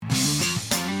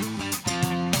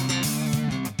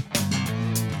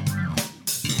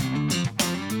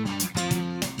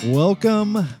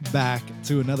Welcome back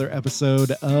to another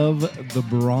episode of the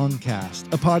Broncast,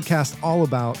 a podcast all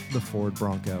about the Ford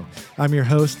Bronco. I'm your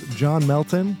host, John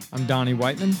Melton. I'm Donnie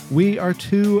Whiteman. We are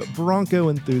two Bronco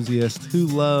enthusiasts who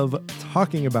love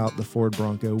talking about the Ford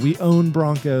Bronco. We own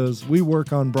Broncos. We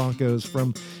work on Broncos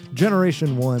from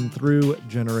Generation 1 through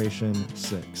Generation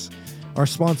 6. Our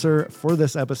sponsor for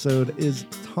this episode is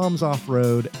Tom's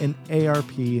Offroad and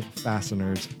ARP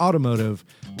Fasteners, automotive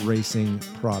racing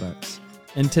products.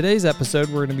 In today's episode,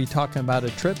 we're going to be talking about a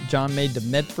trip John made to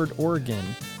Medford, Oregon,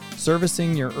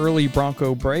 servicing your Early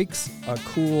Bronco brakes, a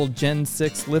cool Gen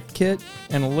 6 lift kit,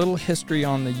 and a little history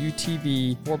on the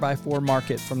UTV 4x4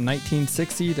 market from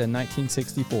 1960 to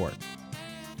 1964.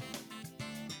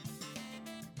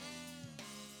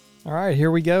 All right,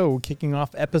 here we go. Kicking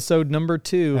off episode number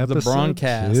 2 of the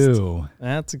Broncast.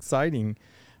 That's exciting.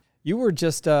 You were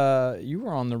just, you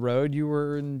were on the road. You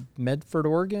were in Medford,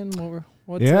 Oregon.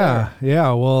 What's there?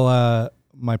 Yeah. Well,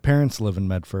 my parents live in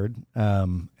Medford,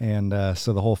 and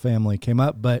so the whole family came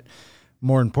up. But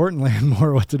more importantly, and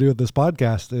more what to do with this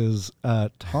podcast is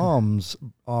Tom's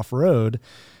Offroad,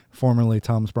 formerly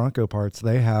Tom's Bronco Parts.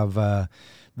 They have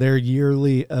their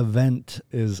yearly event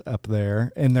is up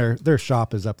there, and their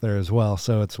shop is up there as well.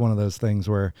 So it's one of those things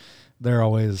where they're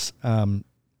always doing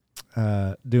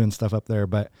stuff up there.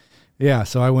 But yeah,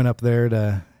 so I went up there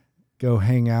to go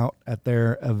hang out at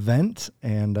their event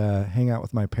and hang out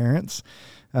with my parents.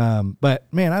 But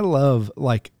man, I love,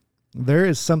 there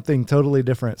is something totally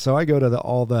different. So I go to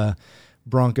all the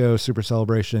Bronco Super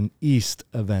Celebration East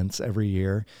events every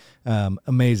year.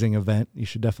 Amazing event. You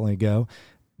should definitely go.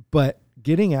 But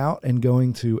getting out and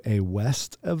going to a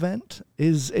West event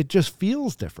it just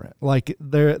feels different. Like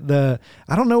I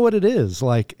don't know what it is.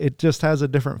 Like it just has a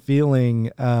different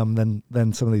feeling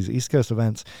than some of these East Coast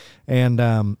events. And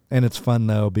it's fun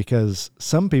though, because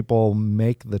some people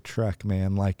make the trek,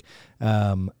 man. Like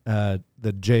the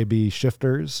JB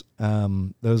shifters,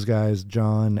 those guys,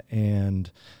 John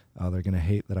and they're gonna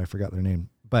hate that I forgot their name.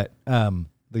 But the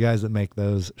guys that make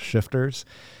those shifters,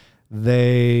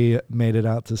 they made it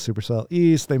out to Supercell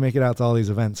East. They make it out to all these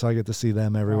events, so I get to see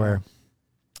them everywhere.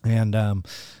 Wow. And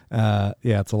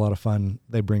yeah, it's a lot of fun.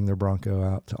 They bring their Bronco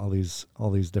out to all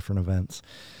these different events.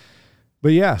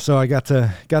 But yeah, so I got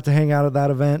to hang out at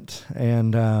that event,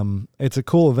 and it's a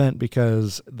cool event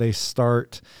because they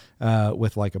start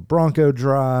with like a Bronco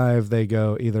drive. They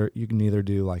go you can either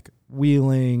do like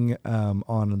wheeling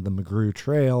on the McGrew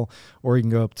Trail, or you can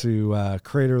go up to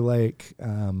Crater Lake,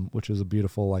 which is a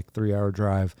beautiful 3-hour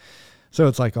drive. So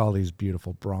it's like all these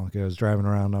beautiful Broncos driving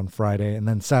around on Friday, and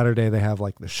then Saturday they have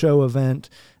like the show event.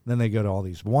 Then they go to all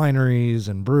these wineries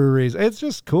and breweries. It's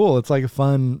just cool. It's like a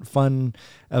fun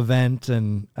event,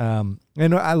 and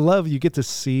I love you get to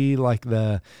see like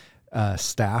the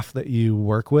staff that you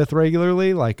work with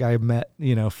regularly. Like I met,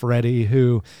 Freddie,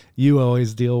 who you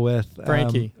always deal with.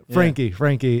 Frankie,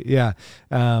 yeah.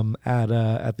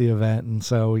 At the event. And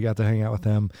so we got to hang out with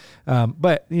him.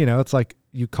 But it's like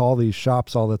you call these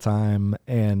shops all the time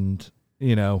and,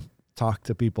 talk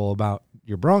to people about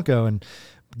your Bronco, and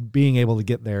being able to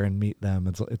get there and meet them.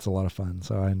 It's a lot of fun.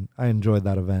 So I enjoyed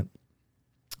that event.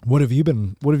 What have you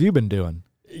been doing?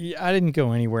 Yeah, I didn't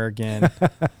go anywhere again.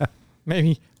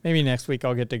 Maybe next week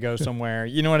I'll get to go somewhere.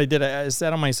 You know what I did? I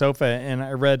sat on my sofa and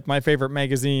I read my favorite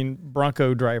magazine,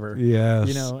 Bronco Driver.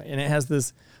 Yes. And it has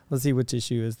this, let's see, which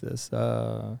issue is this?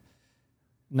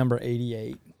 Number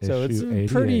 88. So it's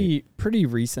 88. pretty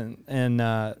recent. And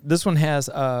this one has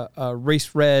a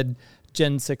race red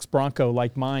Gen 6 Bronco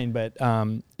like mine. But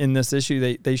in this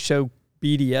issue, they show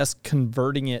BDS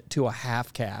converting it to a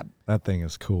half cab. That thing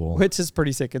is cool. Which is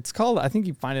pretty sick. It's called, I think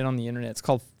you find it on the internet. It's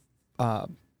called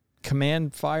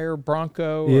Command Fire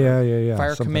Bronco. Yeah.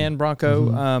 Fire something. Command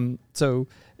Bronco. Mm-hmm.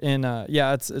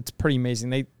 It's pretty amazing.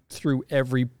 They threw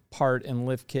every part and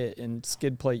lift kit and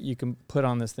skid plate you can put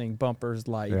on this thing, bumpers,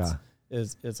 lights. Yeah.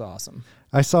 It's awesome.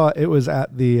 I saw it was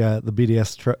at the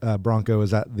BDS Bronco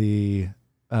was at the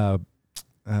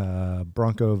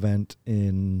Bronco event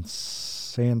in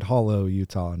Sand Hollow,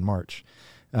 Utah in March.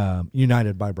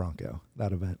 United by Bronco,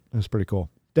 that event. It was pretty cool.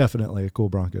 Definitely a cool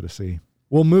Bronco to see.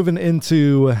 Well, moving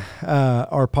into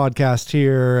our podcast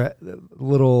here,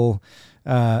 little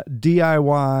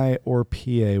DIY or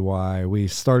PAY. We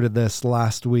started this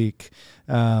last week.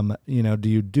 Do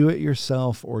you do it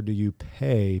yourself or do you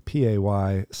pay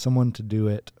PAY someone to do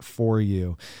it for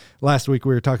you? Last week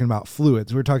we were talking about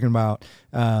fluids. We were talking about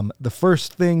the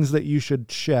first things that you should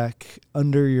check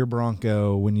under your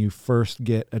Bronco when you first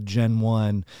get a Gen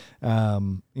 1,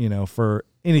 for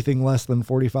anything less than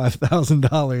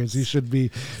 $45,000, you should be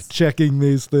checking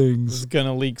these things. It's going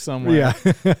to leak somewhere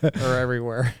or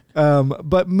everywhere.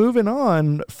 But moving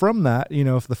on from that,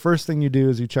 if the first thing you do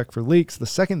is you check for leaks, the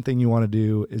second thing you want to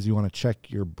do is you want to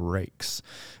check your brakes.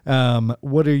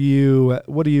 What are you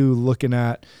looking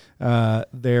at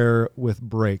there with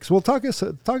brakes? Well, talk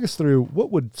us through,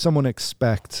 what would someone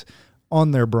expect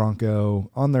on their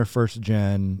Bronco, on their first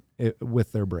gen,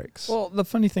 with their brakes? Well, the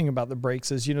funny thing about the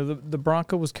brakes is, the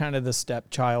Bronco was kind of the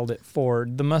stepchild at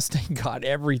Ford. The Mustang got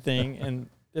everything, and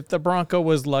if the Bronco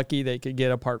was lucky, they could get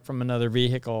a part from another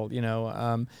vehicle,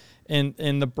 and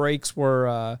the brakes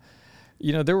were,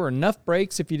 there were enough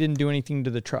brakes if you didn't do anything to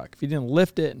the truck. If you didn't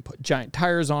lift it and put giant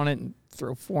tires on it and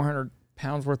throw 400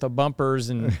 pounds worth of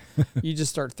bumpers, and you just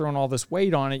start throwing all this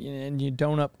weight on it, and you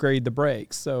don't upgrade the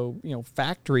brakes. So,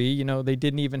 factory, they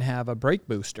didn't even have a brake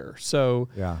booster. So,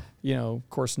 of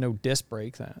course, no disc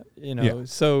brakes,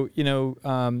 So,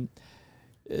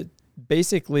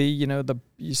 basically,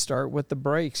 you start with the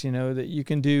brakes, that you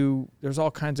can do. There's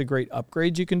all kinds of great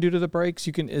upgrades you can do to the brakes.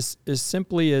 You can, as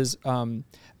simply as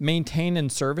maintain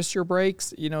and service your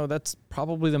brakes. That's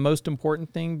probably the most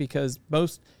important thing, because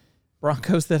most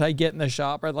Broncos that I get in the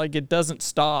shop are like, it doesn't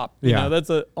stop. That's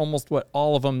almost what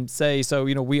all of them say. So,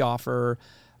 we offer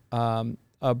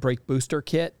a brake booster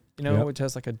kit, which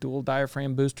has like a dual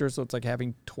diaphragm booster. So it's like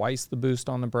having twice the boost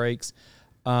on the brakes.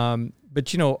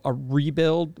 But, a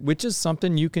rebuild, which is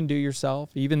something you can do yourself.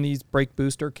 Even these brake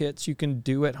booster kits you can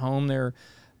do at home. They're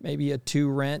maybe a 2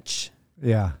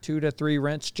 to 3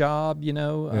 wrench job,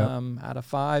 out of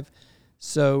 5.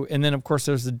 So, and then of course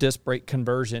there's the disc brake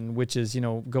conversion, which is,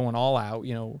 going all out.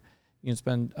 You can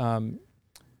spend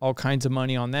all kinds of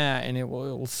money on that, and it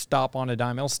will stop on a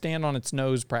dime. It'll stand on its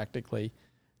nose practically.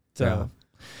 So,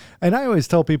 and I always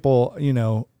tell people,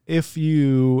 if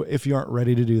you aren't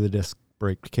ready to do the disc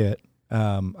brake kit,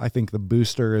 I think the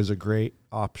booster is a great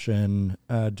option.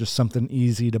 Just something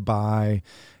easy to buy,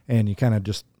 and you kind of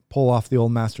just pull off the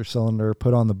old master cylinder,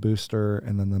 put on the booster,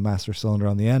 and then the master cylinder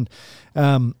on the end.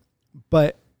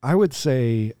 But I would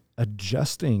say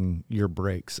adjusting your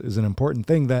brakes is an important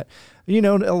thing that, a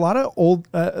lot of old,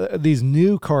 these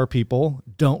new car people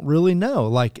don't really know.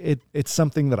 Like it's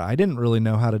something that I didn't really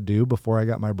know how to do before I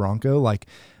got my Bronco. Like,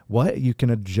 what, you can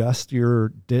adjust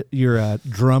your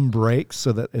drum brakes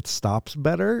so that it stops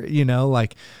better,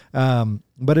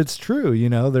 but it's true,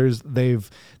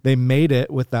 they made it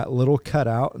with that little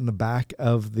cutout in the back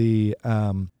of the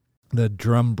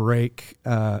drum brake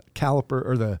caliper,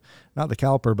 or not the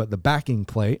caliper, but the backing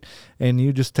plate. And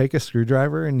you just take a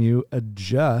screwdriver and you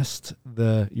adjust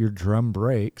your drum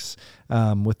brakes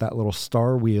with that little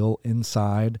star wheel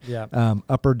inside,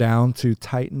 up or down, to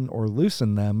tighten or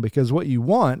loosen them. Because what you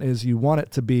want is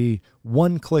it to be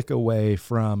one click away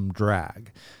from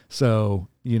drag. So,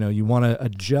 you want to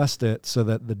adjust it so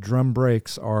that the drum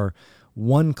brakes are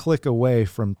one click away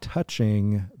from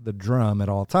touching the drum at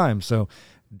all times. So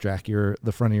jack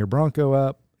the front of your Bronco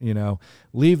up,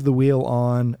 leave the wheel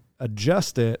on,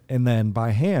 adjust it, and then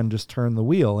by hand just turn the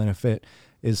wheel. And if it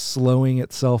is slowing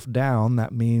itself down,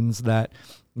 that means that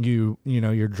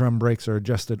your drum brakes are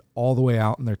adjusted all the way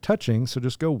out and they're touching. So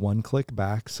just go one click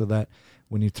back so that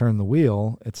when you turn the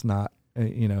wheel, it's not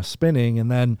spinning,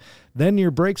 and then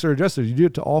your brakes are adjusted. You do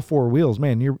it to all 4 wheels,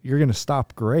 man, you're going to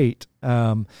stop great.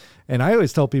 And I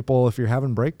always tell people, if you're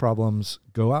having brake problems,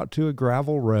 go out to a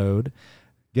gravel road,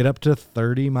 get up to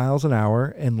 30 miles an hour,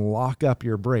 and lock up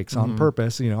your brakes on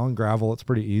purpose. On gravel, it's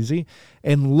pretty easy.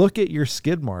 And look at your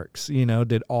skid marks.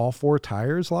 Did all 4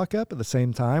 tires lock up at the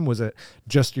same time? Was it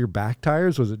just your back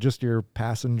tires? Was it just your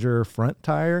passenger front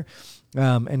tire?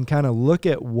 And kind of look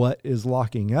at what is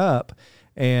locking up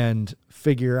and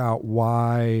figure out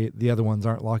why the other ones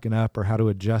aren't locking up, or how to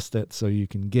adjust it so you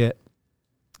can get,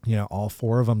 all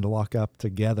 4 of them to lock up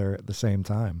together at the same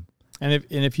time. And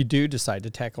if you do decide to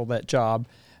tackle that job,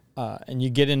 and you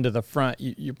get into the front,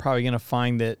 you're probably going to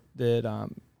find that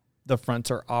the fronts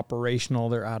are operational,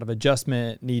 they're out of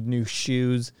adjustment, need new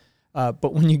shoes.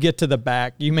 But when you get to the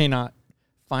back, you may not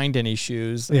find any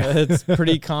shoes. It's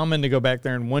pretty common to go back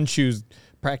there and one shoe's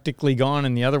practically gone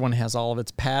and the other one has all of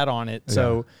its pad on it.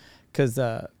 So, because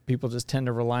people just tend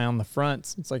to rely on the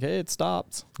fronts. It's like, hey, it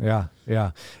stops. Yeah,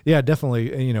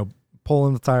 definitely.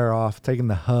 Pulling the tire off, taking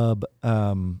the hub,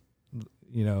 the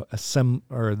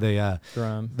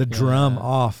drum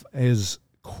off is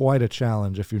quite a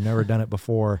challenge if you've never done it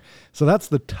before. So that's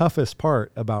the toughest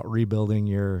part about rebuilding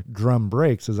your drum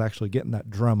brakes, is actually getting that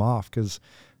drum off, because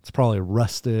it's probably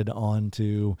rusted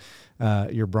onto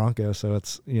your Bronco. So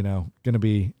it's, going to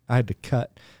be, I had to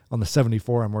cut on the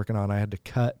 74 I'm working on. I had to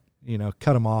cut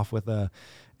them off with a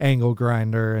angle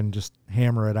grinder and just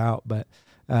hammer it out. But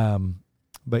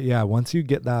yeah, once you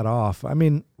get that off, I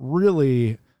mean,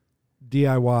 really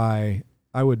DIY,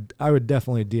 I would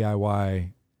definitely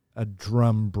DIY a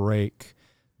drum brake,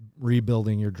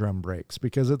 rebuilding your drum brakes,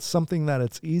 because it's something that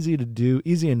it's easy to do,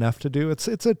 easy enough to do. It's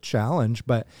a challenge,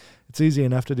 but it's easy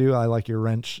enough to do. I like your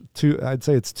wrench. I'd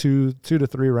say it's two to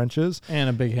three wrenches and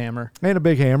a big hammer.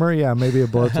 Yeah, maybe a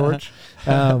blowtorch.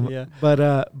 Yeah.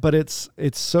 But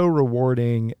it's so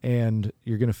rewarding, and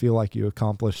you're going to feel like you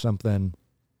accomplished something.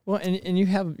 Well, and you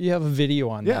have a video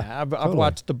on that. I've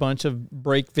watched a bunch of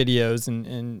brake videos,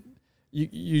 and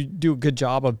you do a good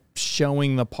job of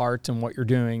showing the parts and what you're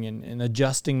doing and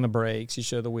adjusting the brakes. You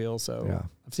show the wheels. So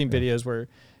I've seen videos where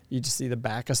you just see the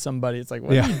back of somebody. It's like,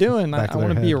 what are you doing? I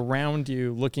want to be around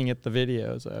you looking at the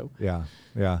video. So yeah.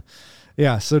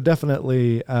 So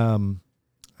definitely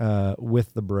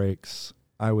with the brakes,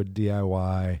 I would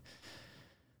DIY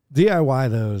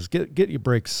those. Get your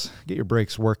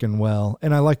brakes working well.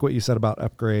 And I like what you said about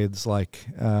upgrades. Like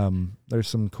there's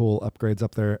some cool upgrades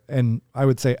up there. And I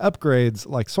would say upgrades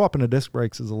like swapping a disc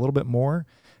brakes is a little bit more.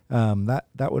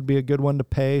 That would be a good one to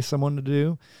pay someone to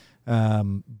do.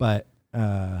 But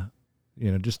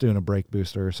just doing a brake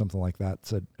booster or something like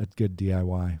that's a good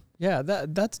DIY. Yeah,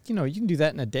 that's you can do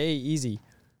that in a day easy.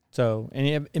 So, and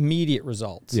you have immediate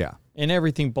results. Yeah. And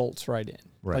everything bolts right in.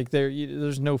 Right. Like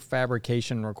there's no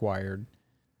fabrication required.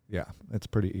 Yeah, it's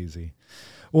pretty easy.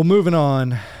 Well, moving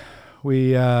on,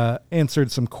 we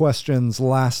answered some questions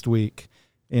last week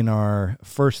in our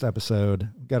first episode.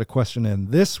 Got a question in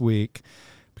this week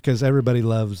because everybody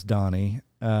loves Donnie.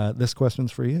 This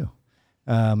question's for you.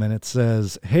 And it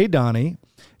says, "Hey, Donnie,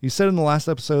 you said in the last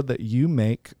episode that you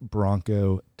make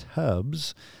Bronco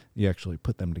tubs. You actually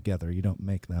put them together. You don't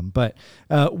make them. But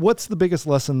what's the biggest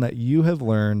lesson that you have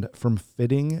learned from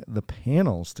fitting the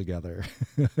panels together?"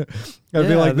 I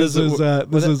feel like this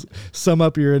is sum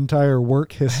up your entire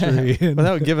work history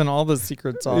without giving all the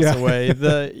secret sauce away.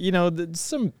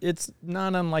 It's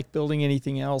not unlike building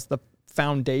anything else. The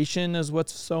foundation is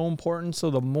what's so important. So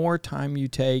the more time you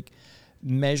take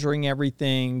measuring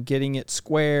everything, getting it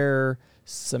square,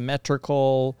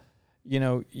 symmetrical,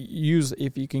 use,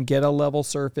 if you can get a level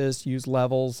surface, use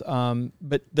levels.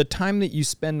 But the time that you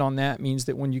spend on that means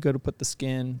that when you go to put the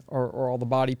skin or all the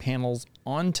body panels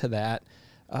onto that,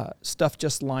 stuff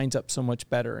just lines up so much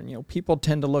better. And, people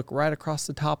tend to look right across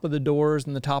the top of the doors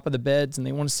and the top of the beds, and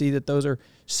they want to see that those are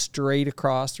straight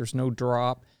across. There's no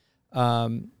drop.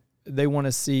 They want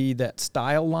to see that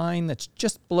style line that's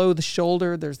just below the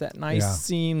shoulder. There's that nice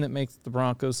seam that makes the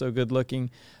Bronco so good looking.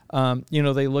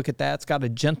 They look at that. It's got a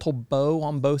gentle bow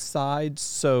on both sides.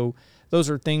 So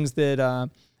those are things that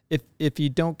if you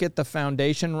don't get the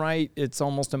foundation right, it's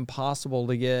almost impossible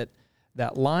to get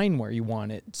that line where you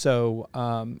want it. So,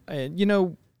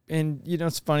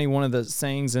 it's funny. One of the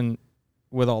sayings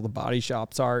with all the body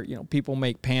shops are, people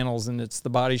make panels and it's the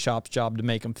body shop's job to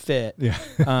make them fit. Yeah.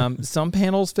 Some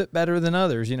panels fit better than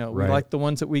others. We Right. like the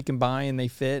ones that we can buy and they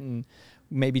fit, and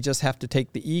maybe just have to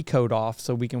take the E-coat off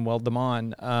so we can weld them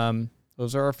on.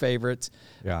 Those are our favorites.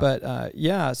 Yeah. But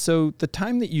so the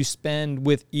time that you spend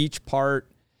with each part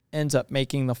ends up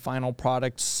making the final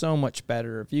product so much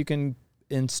better. If you can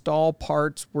install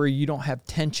parts where you don't have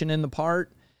tension in the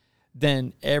part,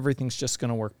 then everything's just going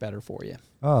to work better for you.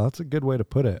 Oh, that's a good way to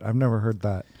put it. I've never heard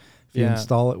that. If you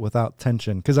install it without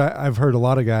tension. Because I've heard a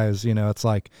lot of guys, it's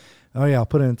like, oh yeah, I'll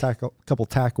put in a couple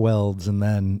tack welds and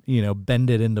then, bend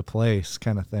it into place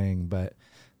kind of thing. But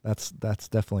that's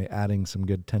definitely adding some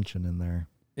good tension in there.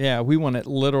 Yeah, we want to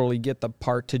literally get the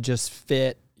part to just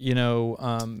fit, At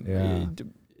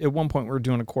one point we were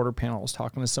doing a quarter panel. I was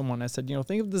talking to someone. I said,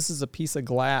 think of this as a piece of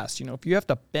glass. If you have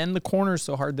to bend the corners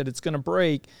so hard that it's going to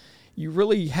break, you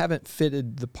really haven't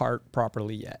fitted the part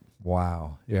properly yet.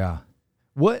 Wow. Yeah.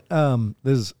 What,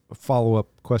 this is a follow-up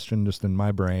question just in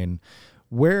my brain.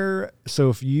 So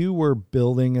if you were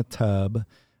building a tub,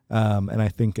 and I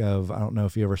think of, I don't know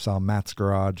if you ever saw Matt's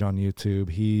Garage on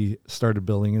YouTube. He started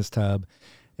building his tub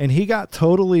and he got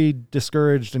totally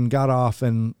discouraged and got off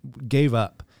and gave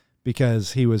up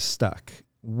because he was stuck.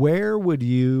 Where would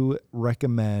you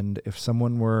recommend if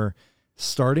someone were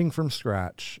starting from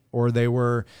scratch, or they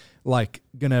were like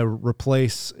going to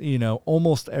replace,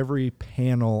 almost every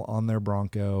panel on their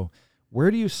Bronco? Where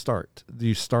do you start? Do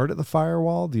you start at the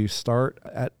firewall? Do you start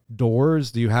at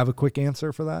doors? Do you have a quick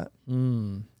answer for that?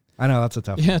 I know that's a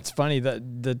tough one. It's funny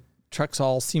that the trucks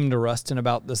all seem to rust in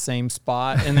about the same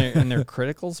spot, and they're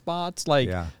critical spots,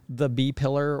 like the B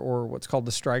pillar or what's called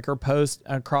the striker post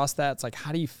across that. It's like,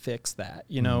 how do you fix that?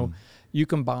 You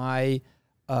can buy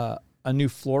a new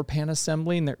floor pan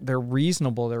assembly, and they're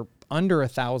reasonable. They're under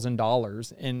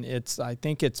 $1,000, and I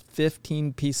think it's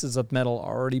 15 pieces of metal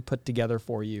already put together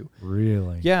for you.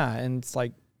 Really? Yeah, and it's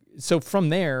like, so from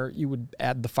there you would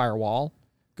add the firewall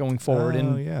going forward,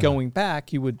 going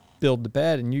back you would build the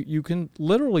bed, and you can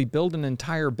literally build an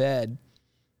entire bed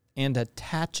and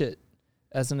attach it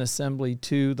as an assembly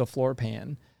to the floor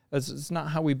pan. It's not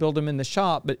how we build them in the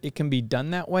shop, but it can be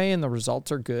done that way, and the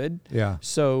results are good. Yeah.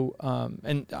 So,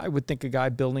 and I would think a guy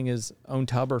building his own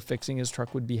tub or fixing his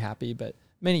truck would be happy, but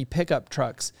many pickup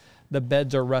trucks, the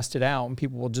beds are rusted out, and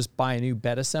people will just buy a new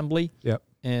bed assembly. Yep.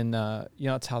 And,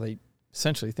 that's how they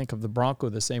essentially think of the Bronco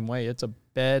the same way. It's a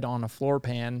bed on a floor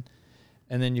pan,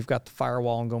 and then you've got the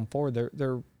firewall, and going forward,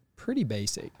 they're pretty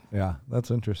basic. Yeah,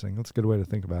 that's interesting. That's a good way to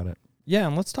think about it. Yeah,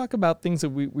 and let's talk about things that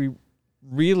we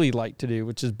really like to do,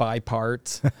 which is buy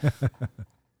parts.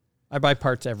 I buy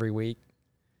parts every week.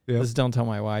 Yep. Just don't tell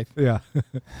my wife. Yeah.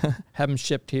 Have them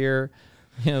shipped here.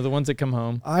 The ones that come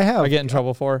home. I get in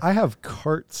trouble for. I have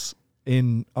carts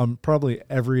on probably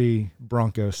every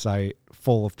Bronco site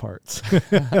full of parts.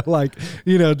 Like,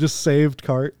 just saved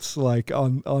carts like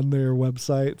on their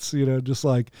websites, just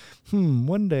like,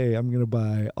 one day I'm going to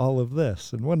buy all of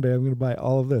this, and one day I'm going to buy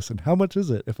all of this, and how much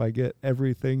is it if I get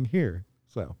everything here?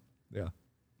 So, yeah.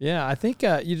 Yeah, I think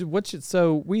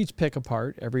so we each pick a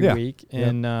part every week,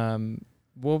 and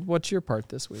what's your part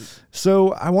this week?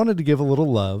 So I wanted to give a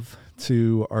little love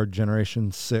to our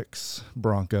Generation 6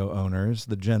 Bronco owners,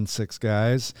 the Gen 6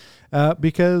 guys,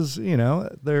 because,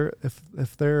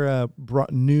 if they're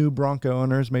new Bronco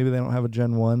owners, maybe they don't have a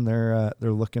Gen 1, they're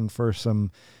looking for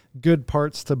some good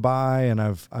parts to buy, and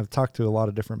I've talked to a lot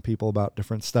of different people about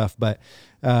different stuff, but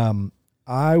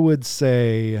I would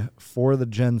say for the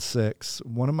Gen 6,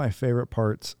 one of my favorite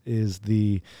parts is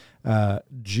the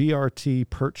GRT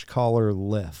perch collar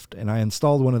lift. And I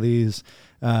installed one of these.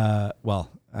 I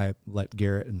let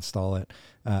Garrett install it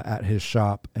at his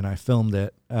shop, and I filmed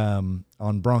it on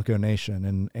Bronco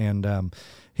Nation. And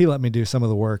he let me do some of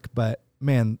the work. But,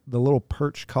 man, the little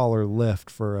perch collar lift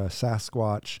for a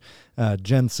Sasquatch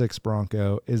Gen 6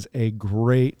 Bronco is a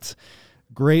great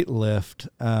lift.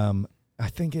 I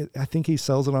think he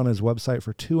sells it on his website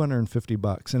for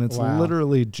 $250, and it's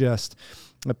literally just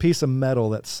a piece of metal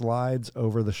that slides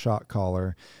over the shock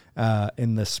collar,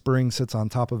 and the spring sits on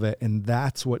top of it, and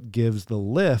that's what gives the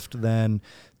lift then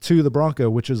to the Bronco,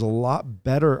 which is a lot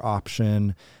better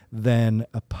option than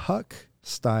a puck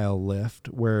style lift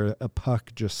where a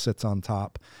puck just sits on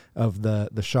top of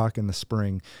the shock and the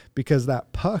spring, because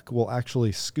that puck will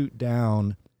actually scoot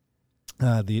down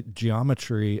the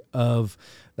geometry of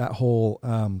that whole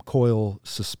coil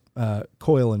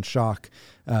and shock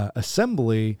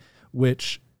assembly,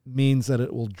 which means that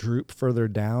it will droop further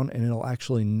down, and it'll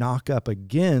actually knock up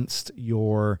against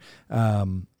your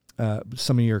some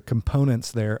of your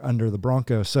components there under the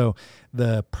Bronco. So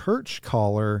the perch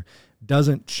collar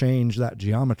doesn't change that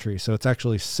geometry. So it's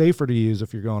actually safer to use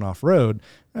if you're going off-road.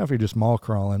 Now, if you're just mall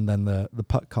crawling, then the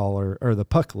puck collar or the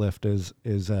puck lift is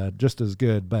just as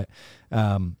good. But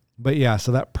yeah,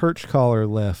 so that perch collar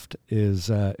lift is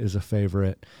a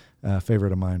favorite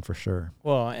of mine for sure.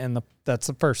 Well, and that's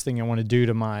the first thing I want to do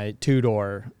to my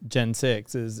two-door Gen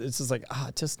 6 is it's just like,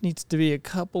 it just needs to be a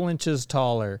couple inches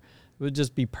taller. It would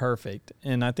just be perfect.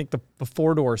 And I think the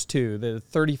four doors too, the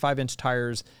 35-inch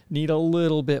tires need a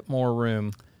little bit more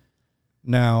room.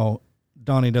 Now,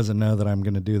 Donnie doesn't know that I'm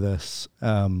going to do this,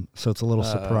 so it's a little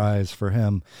surprise for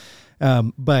him.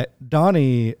 But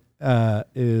Donnie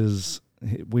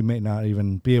we may not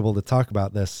even be able to talk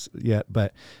about this yet,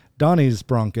 but Donnie's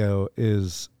Bronco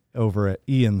is over at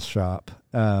Ian's shop,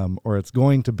 or it's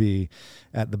going to be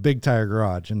at the Big Tire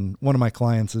Garage. And one of my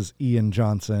clients is Ian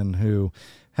Johnson, who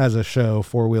has a show,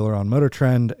 Four Wheeler on Motor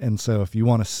Trend. And so if you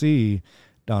want to see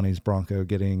Donnie's Bronco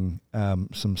getting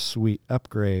some sweet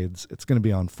upgrades, it's going to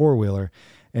be on Four Wheeler.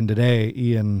 And today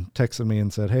Ian texted me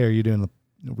and said, "Hey, are you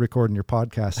recording your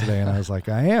podcast today?" And I was like,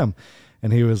 "I am."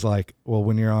 And he was like, "Well,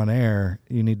 when you're on air,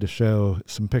 you need to show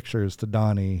some pictures to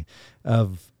Donnie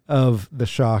of the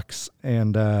shocks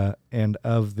and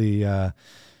of the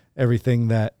everything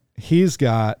that he's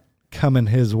got coming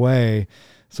his way."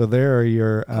 So there are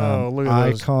your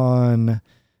Icon. Those.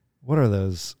 What are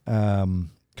those?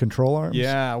 Control arms?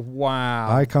 Yeah,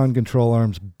 wow. Icon control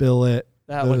arms, billet.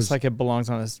 That looks like it belongs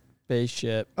on a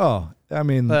spaceship. Oh, I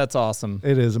mean, that's awesome.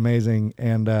 It is amazing.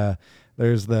 And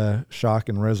there's the shock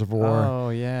and reservoir. Oh,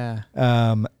 yeah.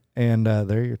 And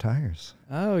there are your tires.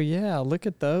 Oh, yeah. Look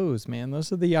at those, man.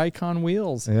 Those are the Icon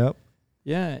wheels. Yep.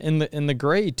 Yeah, in the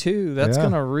gray, too. That's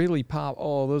going to really pop.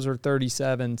 Oh, those are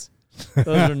 37s. Those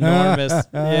are enormous.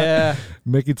 Yeah.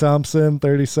 Mickey Thompson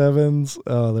 37s.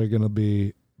 Oh, they're going to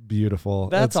be beautiful.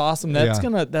 That's awesome. That's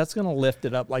gonna lift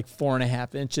it up like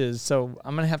 4.5 inches. So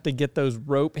I'm gonna have to get those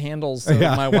rope handles so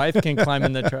my wife can climb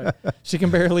in the truck. She can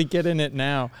barely get in it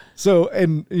now. So,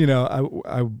 and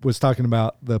I was talking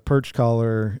about the perch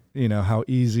collar, how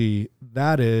easy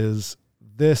that is.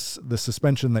 The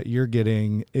suspension that you're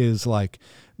getting is like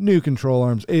new control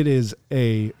arms. It is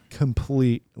a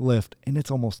complete lift, and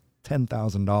it's almost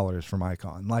 $10,000 from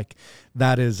Icon. Like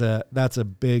that's a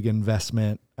big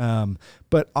investment.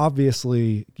 But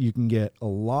obviously you can get a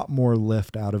lot more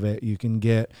lift out of it. You can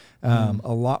get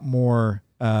a lot more,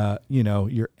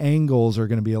 your angles are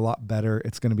going to be a lot better.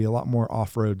 It's going to be a lot more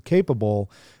off-road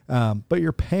capable, but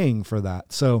you're paying for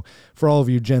that. So for all of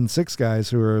you Gen 6 guys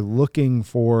who are looking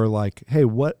for like, hey,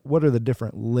 what are the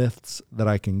different lifts that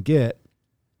I can get?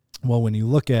 Well, when you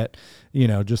look at,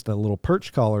 just a little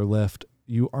perch collar lift,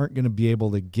 you aren't going to be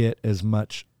able to get as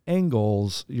much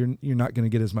angles. You're not going to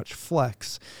get as much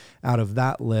flex out of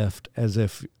that lift as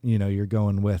if, you're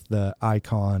going with the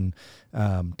Icon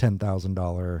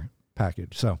 $10,000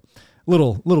 package. So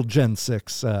little Gen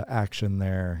 6 action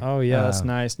there. Oh yeah, that's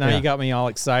nice. Now you got me all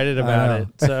excited about it.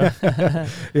 So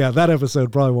yeah, that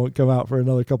episode probably won't come out for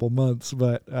another couple months,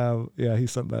 but he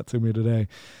sent that to me today.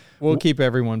 We'll keep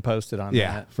everyone posted on that.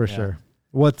 Yeah, for sure.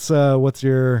 What's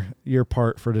your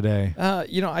part for today?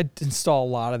 I install a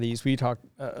lot of these. We talked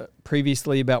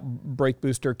previously about brake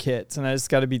booster kits, and I just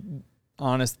got to be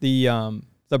honest. The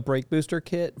brake booster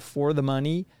kit for the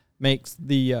money makes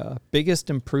the biggest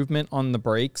improvement on the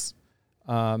brakes,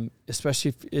 especially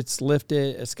if it's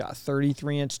lifted. It's got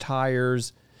 33-inch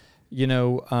tires.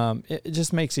 It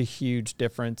just makes a huge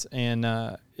difference,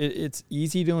 and it's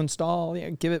easy to install.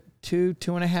 Give it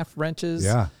 2.5 wrenches.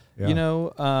 Yeah.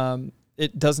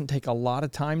 It doesn't take a lot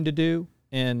of time to do,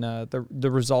 and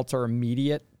the results are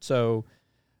immediate. So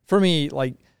for me,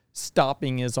 like,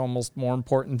 stopping is almost more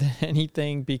important than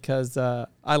anything because I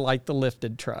like the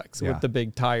lifted trucks with the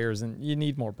big tires, and you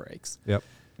need more brakes. Yep.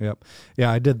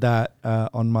 Yeah, I did that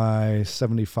on my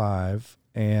 75,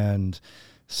 and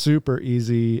super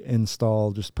easy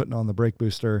install, just putting on the brake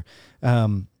booster.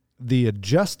 The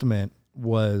adjustment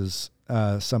was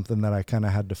something that I kind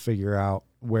of had to figure out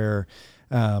where,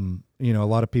 a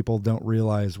lot of people don't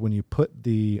realize when you put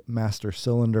the master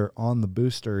cylinder on the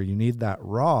booster, you need that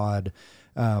rod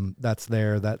that's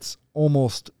there. That's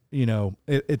almost,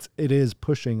 it is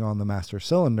pushing on the master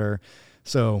cylinder.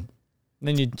 So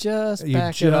then you just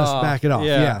back it off.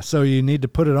 Yeah. So you need to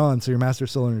put it on so your master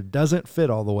cylinder doesn't fit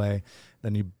all the way.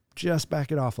 Then you just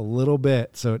back it off a little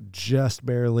bit so it just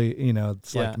barely,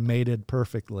 it's like mated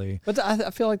perfectly. But I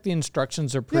feel like the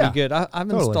instructions are pretty good. I've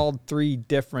installed 3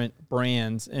 different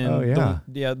brands, and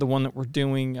the one that we're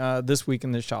doing this week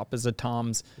in the shop is a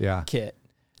Tom's kit.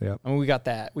 Yeah, and we got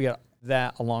that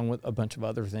along with a bunch of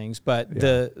other things. But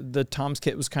the Tom's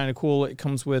kit was kind of cool. It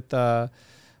comes with a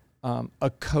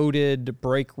coated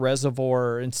brake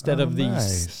reservoir instead of the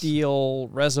steel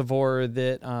reservoir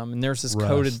that, and there's this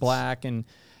coated black, and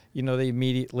they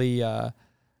immediately,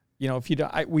 if you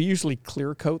don't, we usually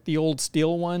clear coat the old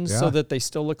steel ones so that they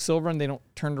still look silver and they don't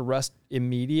turn to rust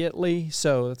immediately.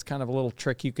 So that's kind of a little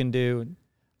trick you can do.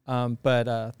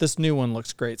 But this new one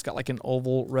looks great. It's got like an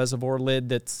oval reservoir lid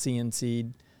that's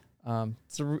CNC'd.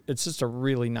 It's just a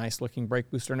really nice looking brake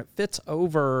booster, and it fits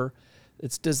over.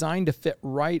 It's designed to fit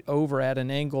right over at an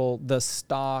angle the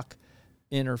stock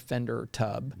inner fender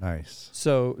tub. Nice.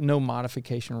 So no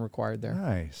modification required there.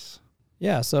 Nice.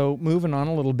 Yeah, so moving on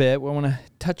a little bit, we want to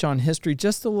touch on history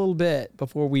just a little bit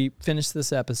before we finish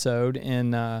this episode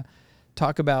and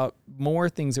talk about more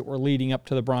things that were leading up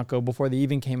to the Bronco before they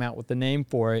even came out with the name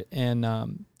for it, and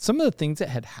some of the things that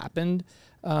had happened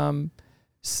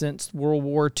since World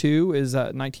War II is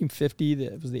 1950.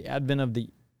 That was the advent of the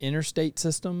interstate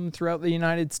system throughout the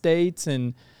United States,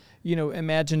 and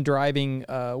imagine driving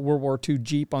a World War II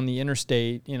Jeep on the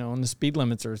interstate, and the speed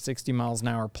limits are 60 miles an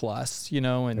hour plus,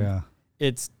 and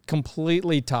it's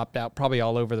completely topped out, probably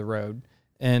all over the road.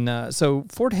 And so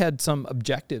Ford had some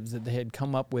objectives that they had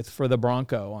come up with for the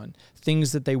Bronco on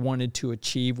things that they wanted to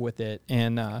achieve with it.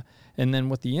 And then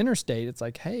with the interstate, it's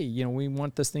like, hey, we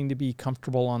want this thing to be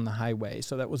comfortable on the highway.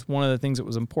 So that was one of the things that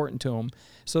was important to them.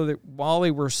 So that while they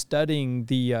were studying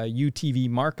the UTV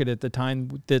market at the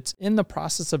time, that's in the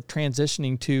process of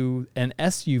transitioning to an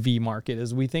SUV market,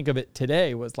 as we think of it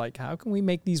today, was like, how can we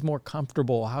make these more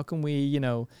comfortable? How can we,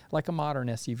 like a modern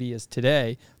SUV is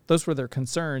today? Those were their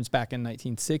concerns back in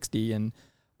 1960. And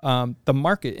the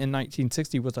market in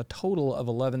 1960 was a total of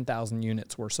 11,000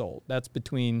 units were sold. That's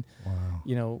between,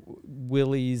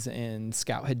 Willys and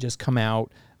Scout had just come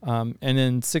out. And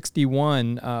in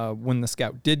 61, when the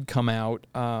Scout did come out,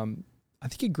 I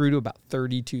think it grew to about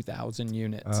 32,000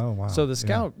 units. Oh, wow. So the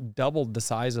Scout doubled the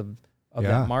size of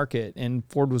that market, and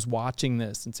Ford was watching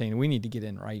this and saying, we need to get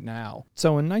in right now.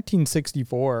 So in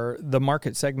 1964, the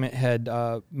market segment had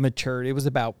matured. It was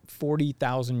about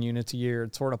 40,000 units a year.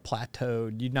 It sort of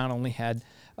plateaued. You not only had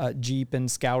Jeep and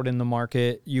Scout in the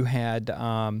market, you had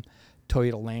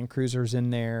Toyota Land Cruisers in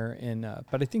there, and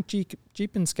but I think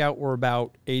Jeep and Scout were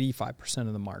about 85%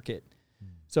 of the market.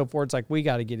 So Ford's like, we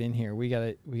got to get in here. We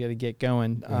got to get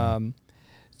going. Yeah.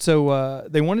 So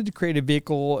they wanted to create a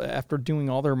vehicle. After doing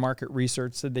all their market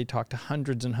research, said they talked to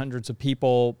hundreds and hundreds of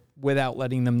people without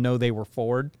letting them know they were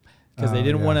Ford, because they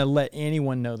didn't want to let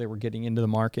anyone know they were getting into the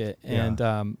market.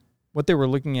 And what they were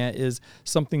looking at is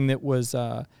something that was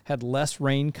had less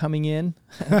rain coming in.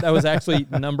 That was actually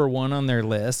number one on their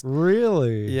list.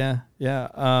 Really? Yeah.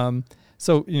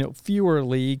 So, fewer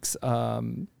leaks,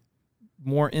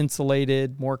 more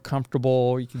insulated, more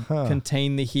comfortable. You can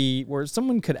contain the heat, where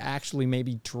someone could actually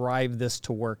maybe drive this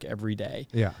to work every day.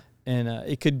 Yeah. And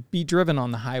it could be driven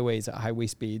on the highways at highway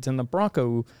speeds. And the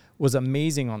Bronco was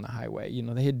amazing on the highway.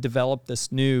 They had developed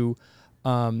this new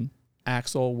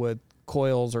axle with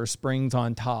coils or springs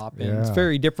on top, and it's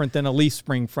very different than a leaf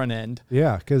spring front end.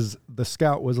 Yeah, because the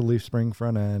Scout was a leaf spring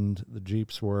front end, the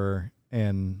Jeeps were,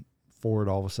 and Ford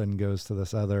all of a sudden goes to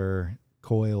this other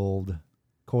coil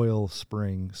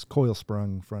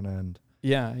sprung front end.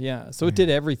 Yeah. So it did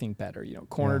everything better.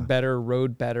 Cornered better,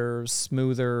 rode better,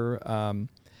 smoother.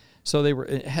 So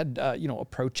it had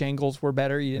approach angles were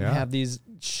better. You didn't have these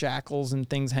shackles and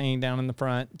things hanging down in the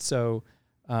front. So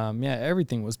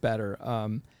everything was better.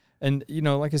 And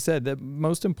like I said, the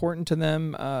most important to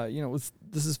them,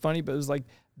 this is funny, but it was like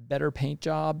better paint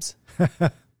jobs.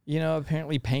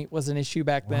 Apparently paint was an issue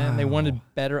back then. Wow. They wanted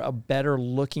a better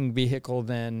looking vehicle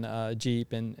than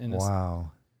Jeep, and the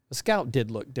Scout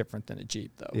did look different than a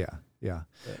Jeep, though. Yeah.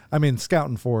 I mean, Scout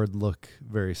and Ford look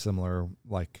very similar,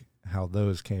 like how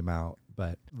those came out,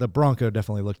 but the Bronco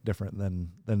definitely looked different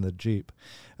than the Jeep.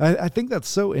 I think that's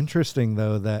so interesting,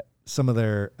 though, that some of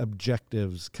their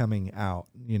objectives coming out,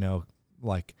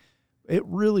 like it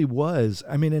really was.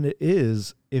 I mean, and it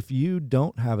is, if you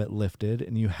don't have it lifted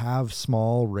and you have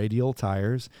small radial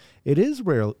tires, it is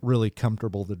really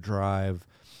comfortable to drive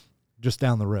just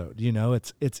down the road.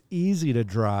 It's easy to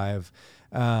drive,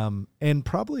 and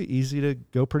probably easy to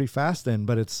go pretty fast in,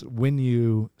 but it's when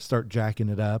you start jacking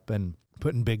it up and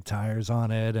putting big tires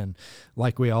on it, and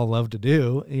like we all love to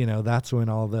do, that's when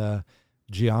all the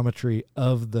geometry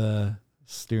of the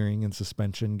steering and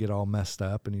suspension get all messed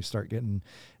up, and you start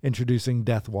introducing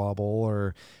death wobble,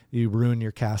 or you ruin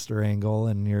your caster angle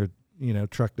and your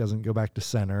truck doesn't go back to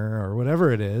center or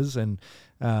whatever it is, and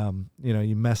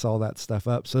you mess all that stuff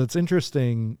up. So it's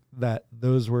interesting that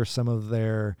those were some of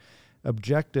their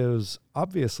objectives,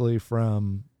 obviously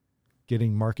from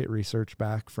getting market research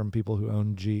back from people who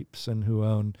own Jeeps and who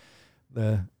own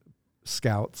the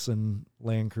Scouts and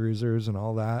Land Cruisers and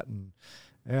all that. And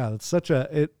it's such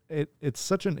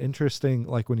an interesting,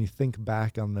 like when you think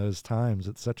back on those times,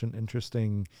 it's such an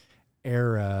interesting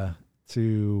era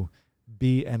to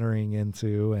be entering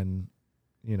into. And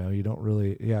you don't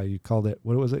really, you called it,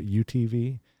 what was it,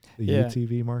 UTV, the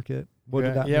UTV market? What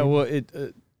did that mean?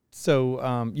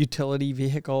 Well, utility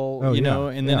vehicle,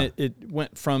 and then it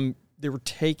went from, they were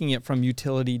taking it from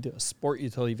utility to a sport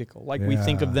utility vehicle. Like we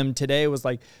think of them today, it was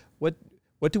like,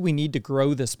 what do we need to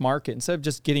grow this market? Instead of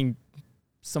just getting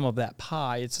some of that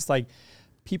pie, it's just like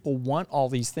people want all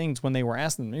these things. When they were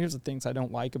asking them, here's the things I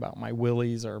don't like about my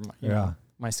Willys or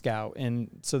my Scout. And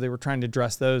so they were trying to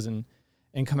address those and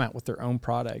come out with their own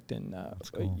product. And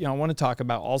cool. I want to talk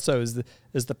about also is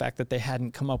the fact that they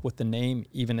hadn't come up with the name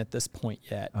even at this point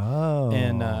yet. Oh.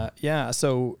 And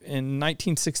so in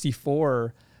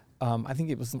 1964, I think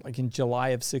it was like in July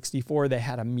of 64, they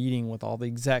had a meeting with all the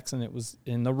execs, and it was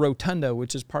in the Rotunda,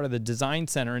 which is part of the design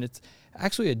center. And it's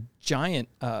actually a giant,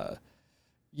 what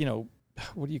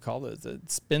do you call those?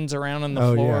 It spins around on the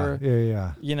floor.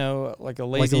 Yeah. Like a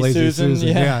lazy Susan.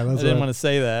 Yeah, I didn't want to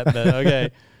say that, but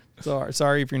okay.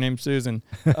 Sorry if your name's Susan.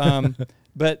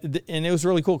 But it was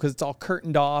really cool because it's all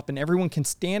curtained off, and everyone can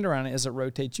stand around it as it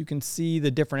rotates. You can see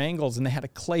the different angles, and they had a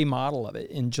clay model of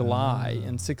it in July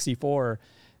in 64.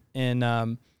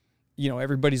 And,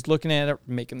 everybody's looking at it,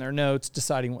 making their notes,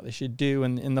 deciding what they should do.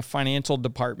 And in the financial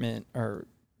department or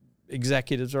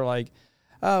executives are like,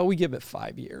 we give it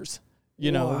 5 years.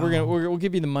 We'll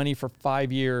give you the money for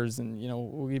 5 years. And,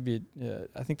 we'll give you,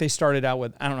 I think they started out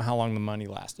with, I don't know how long the money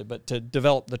lasted, but to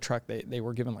develop the truck, they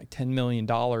were given like $10 million.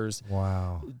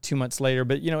 Wow. 2 months later.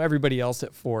 But, everybody else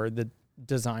at Ford, the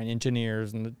design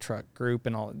engineers and the truck group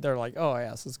and all, they're like, oh,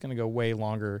 yeah, so it's going to go way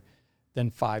longer than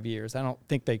 5 years. I don't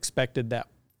think they expected that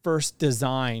first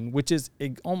design, which is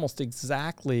almost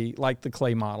exactly like the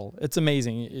clay model. It's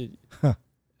amazing.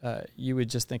 You would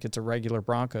just think it's a regular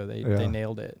Bronco. They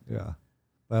nailed it. Yeah,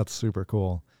 that's super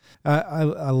cool. I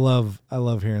love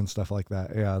hearing stuff like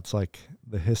that. Yeah, it's like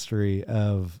the history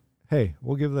of, hey,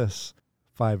 we'll give this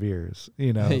 5 years.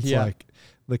 It's like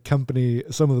the company,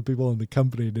 some of the people in the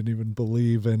company didn't even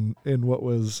believe in what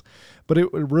was, but it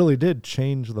really did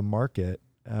change the market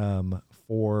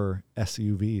for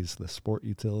SUVs, the sport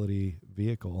utility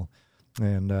vehicle.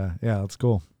 And it's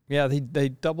cool. Yeah, they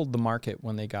doubled the market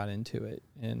when they got into it.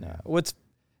 And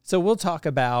so we'll talk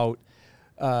about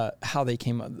how they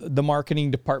came up. The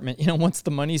marketing department, once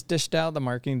the money's dished out, the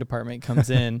marketing department comes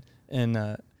in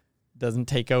and doesn't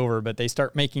take over, but they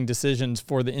start making decisions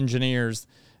for the engineers,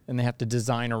 and they have to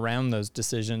design around those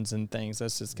decisions and things.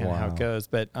 That's just kind of how it goes.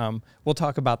 But we'll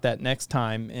talk about that next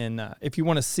time. And if you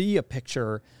want to see a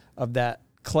picture of that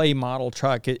clay model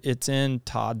truck, it's in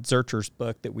Todd Zurcher's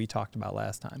book that we talked about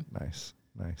last time. Nice.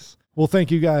 Well, thank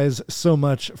you guys so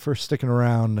much for sticking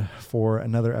around for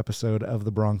another episode of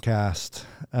the Broncast.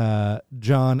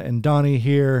 John and Donnie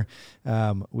here.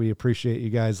 We appreciate you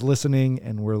guys listening,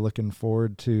 and we're looking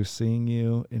forward to seeing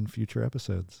you in future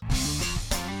episodes.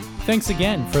 Thanks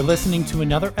again for listening to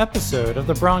another episode of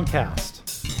the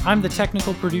Broncast. I'm the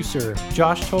technical producer,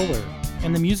 Josh Toller,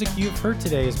 and the music you've heard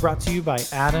today is brought to you by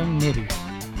Adam Nitty.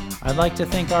 I'd like to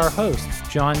thank our hosts,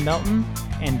 John Melton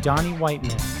and Donnie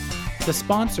Whiteman. The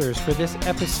sponsors for this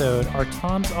episode are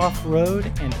Tom's Offroad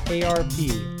and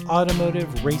ARP,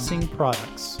 Automotive Racing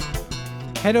Products.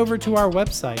 Head over to our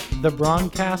website,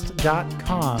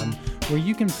 thebroncast.com, where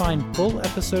you can find full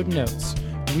episode notes,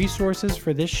 resources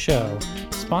for this show,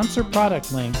 sponsor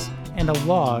product links, and a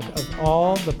log of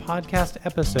all the podcast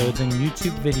episodes and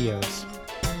YouTube videos.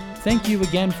 Thank you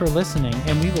again for listening,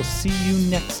 and we will see you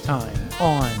next time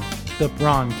on The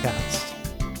Broncast.